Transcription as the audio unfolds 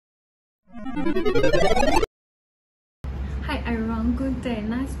Hi everyone, good day.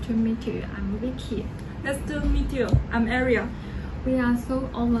 Nice to meet you. I'm Vicky. Nice to meet you. I'm Ariel. We are so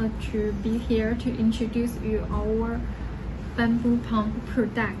honored to be here to introduce you our bamboo pump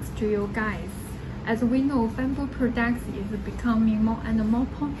products to you guys. As we know, bamboo products is becoming more and more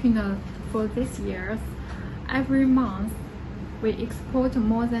popular for this year. Every month, we export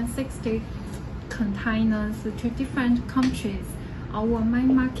more than 60 containers to different countries. Our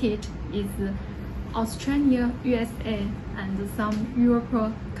main market is Australia, USA, and some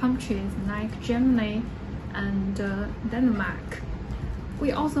European countries like Germany and Denmark.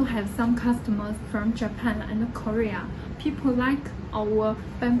 We also have some customers from Japan and Korea. People like our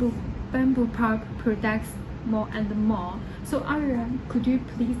bamboo pulp products more and more. So Ariel, could you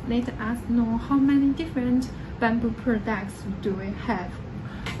please let us know how many different bamboo products do we have?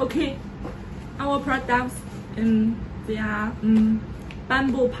 Okay, our products they are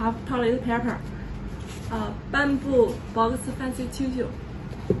bamboo pulp toilet paper, bamboo box fancy tissue,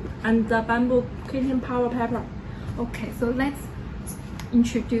 and bamboo kitchen power paper. Okay, so let's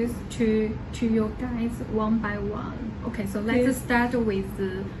introduce to you guys one by one. Okay, so let's start with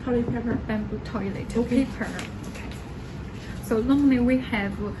the toilet paper, bamboo toilet paper. Okay, so normally we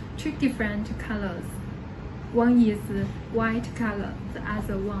have two different colors. One is white color, the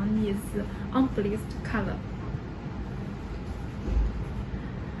other one is unbleached color.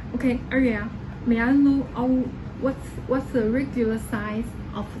 Okay, Ariel, may I know what's the regular size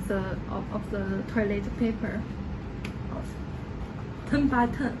of the toilet paper? 10 by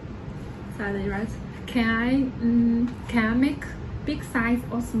 10 size, right? Can I make big size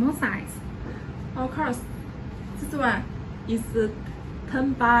or small size? Of course, this one is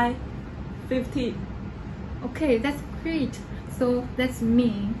 10 by 50. Okay, that's great. So that's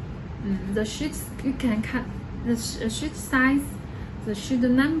mean the sheets you can cut the sheet size, the sheet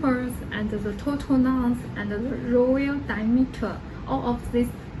numbers, and the total length and the roll diameter. All of these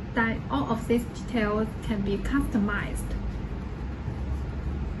details can be customized.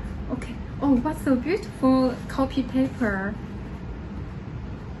 Okay. Oh, what's a beautiful copy paper.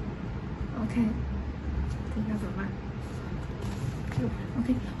 Okay.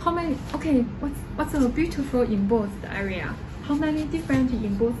 Okay. How many? Okay. What's a beautiful embossed area? How many different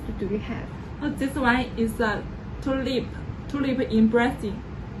embossed do we have? Oh, this one is a tulip embracing.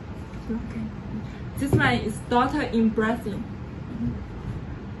 Okay. This one is daughter embracing.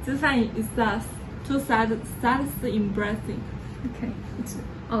 This one is the two sides embracing. Okay. It's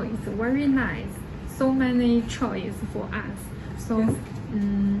very nice. So many choice for us. So yes.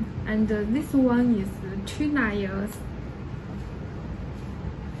 And this one is 2 layers.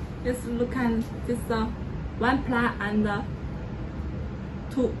 Yes, look at this 1 plus and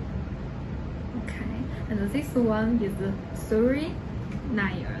 2. Okay, and this one is 3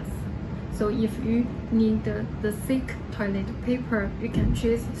 layers. So if you need the thick toilet paper, you can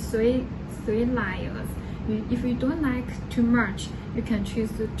choose three layers. If you don't like too much, you can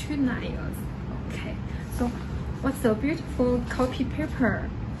choose 2 layers. Okay, so what's a beautiful copy paper?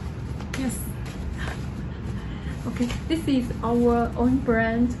 Yes. Okay, this is our own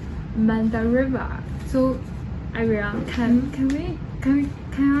brand, Mandariva. So, Ariel, can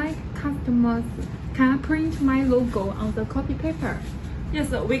I print my logo on the copy paper?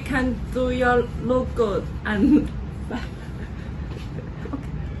 Yes, we can do your logo and.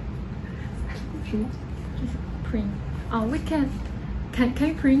 Okay. Print. We can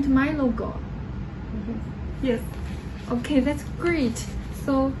you print my logo? Yes. Okay, that's great.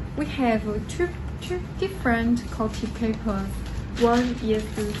 So we have two different copy papers. One is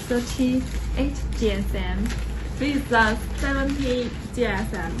 38 GSM. This is 70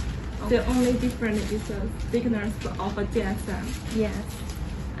 GSM. Okay. The only difference is the thickness of a GSM. Yes,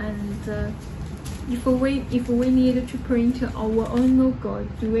 and if we need to print our own logo,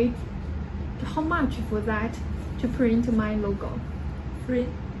 how much for that to print my logo? Free.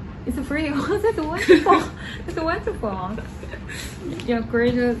 It's free. Oh, that's wonderful. That's wonderful. Yeah,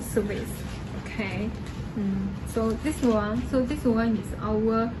 great service. Okay. So this one is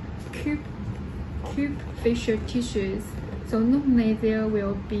our cube facial tissues. So normally there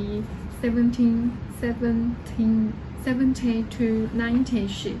will be 70 to 90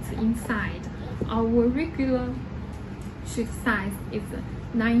 sheets inside. Our regular sheet size is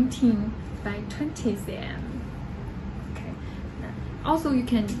 19 by 20 cm. Okay. Also,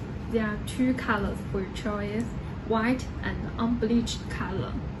 there are 2 colors for your choice: white and unbleached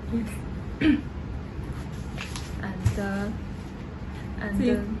color. Yes. and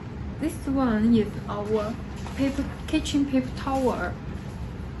this one is our kitchen paper towel.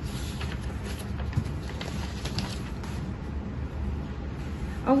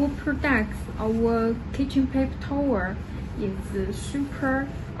 Our products, our kitchen paper towel is super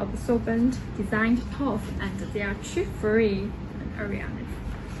absorbent, designed tough, and they are chip-free area.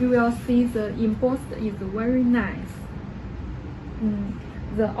 You will see the embossed is very nice.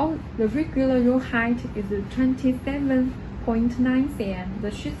 The regular roll height is 27.9 cm.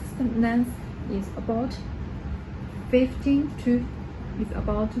 The sheet length is about 14 to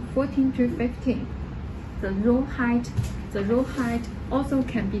 15. The roll height also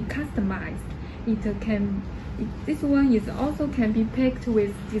can be customized. This one is also can be picked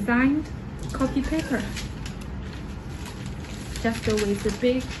with designed copy paper. Just with the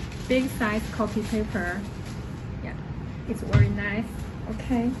big size copy paper. Yeah, it's very nice.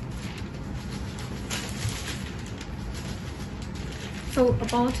 Okay. So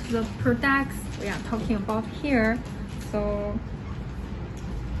about the products we are talking about here. So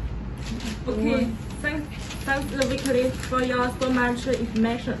okay, thanks Victory for your so much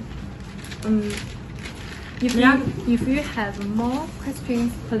information. If you have more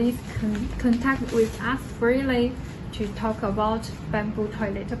questions, please contact with us freely to talk about bamboo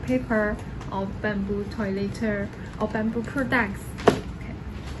toilet paper or bamboo toilet or bamboo products. Okay.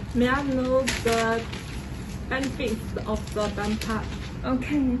 May I know the benefits of the bamboo?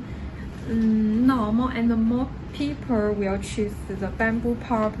 Okay. Now more and more people will choose the bamboo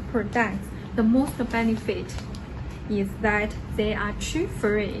pulp products. The most benefit is that they are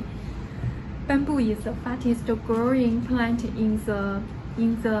chip-free. Bamboo is the fastest growing plant in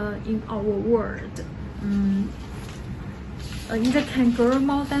our world. It can grow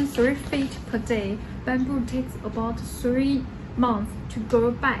more than 3 feet per day. Bamboo takes about 3 months to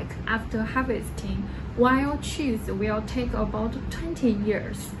grow back after harvesting, while trees will take about 20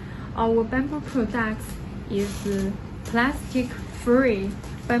 years. Our bamboo products is plastic-free.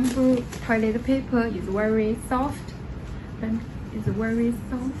 Bamboo toilet paper is very soft. And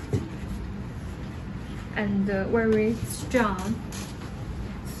very strong.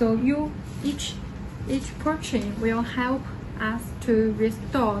 So each portion will help us to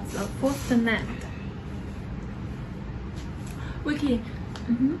restore the forest land. Vicky,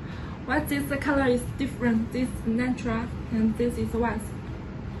 what this color is different? This is natural and this is white.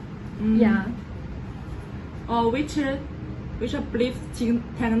 Yeah. Or which belief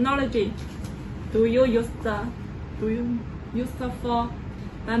technology do you use for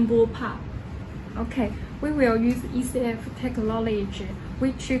bamboo pulp? Okay, we will use ECF technology,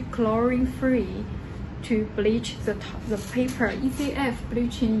 which is chlorine-free, to bleach the paper. ECF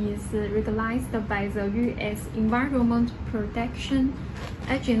bleaching is recognized by the U.S. Environment Protection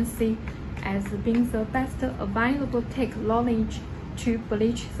Agency as being the best available technology to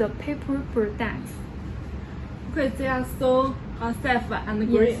bleach the paper products. Okay, they are so safe and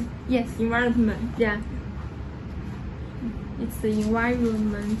green. Yes. Environment. Yeah. It's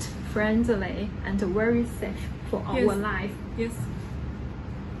environment friendly and very safe for our life. Yes.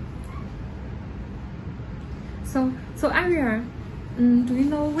 So Aria, do you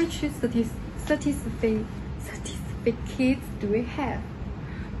know which certificates do we have?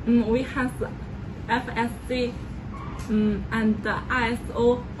 We have FSC and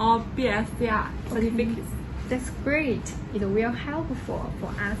ISO or BSCR certificates. That's great. It will help for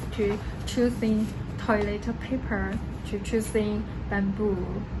us to choosing toilet paper, to choosing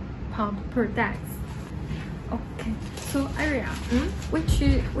bamboo pulp products. Okay. So Aria, which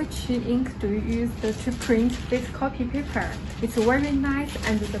ink do you use to print this copy paper? It's very nice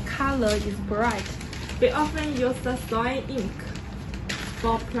and the color is bright. We often use the soy ink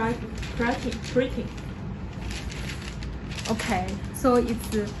for printing. Okay, so it's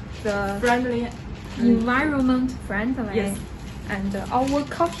the friendly, environment friendly. Yes. And our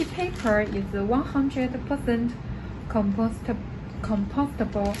copy paper is 100%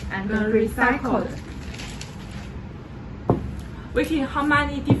 compostable and recycled. Vicky, how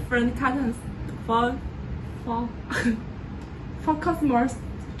many different cartons for customers'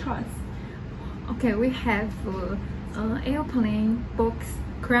 choice? Okay, we have airplane books,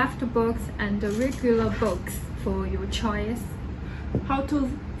 craft books, and regular books for your choice. How to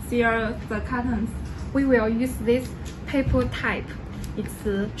seal the cartons? We will use this paper type. It's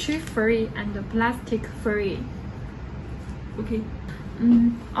chip-free and plastic-free. Okay.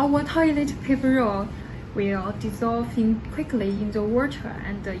 Our toilet paper roll will dissolve quickly in the water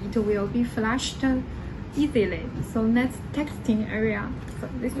and it will be flushed easily. So next testing area. So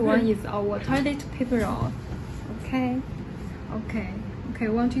this one is our toilet paper roll. Okay.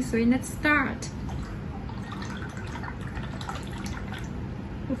 1, 2, 3. Let's start.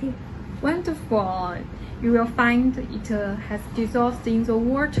 Okay. Wonderful. You will find it has dissolved in the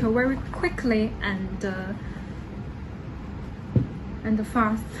water very quickly and and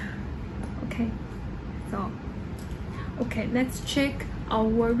fast. Okay, so let's check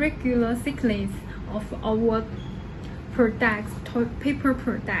our regular thickness of our products, paper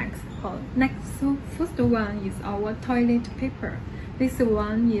products. So first one is our toilet paper. This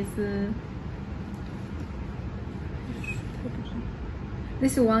one is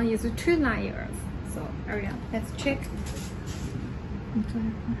 2 layers. So Ariel, let's check.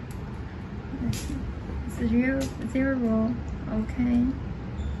 0. Okay.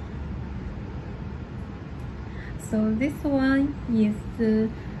 So this one is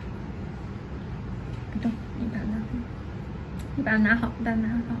你把它拿好。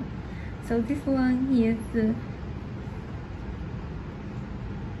 So this one is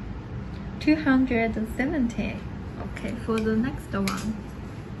 270. Okay, for the next one,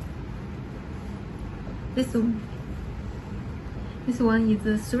 this one is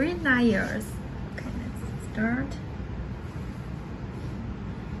 3 layers. Okay, let's start.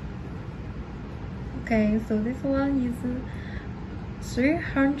 Okay, so this one is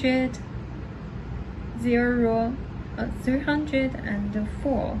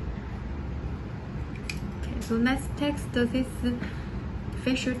 304. Okay, so let's test this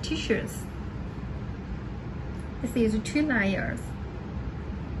facial tissues. This is 2 layers.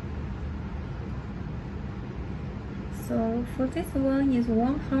 So for this one is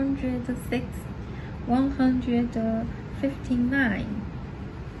 159.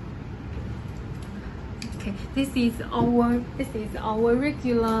 Okay, this is our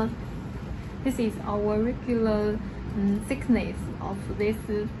regular thickness of this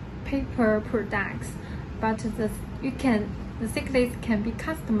paper products, but the thickness can be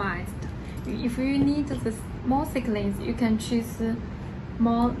customized. If you need the more thickness, you can choose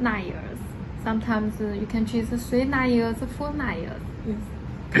more layers. Sometimes you can choose 3 layers, 4 layers. Yes.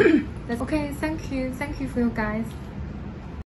 That's okay. Thank you for you guys.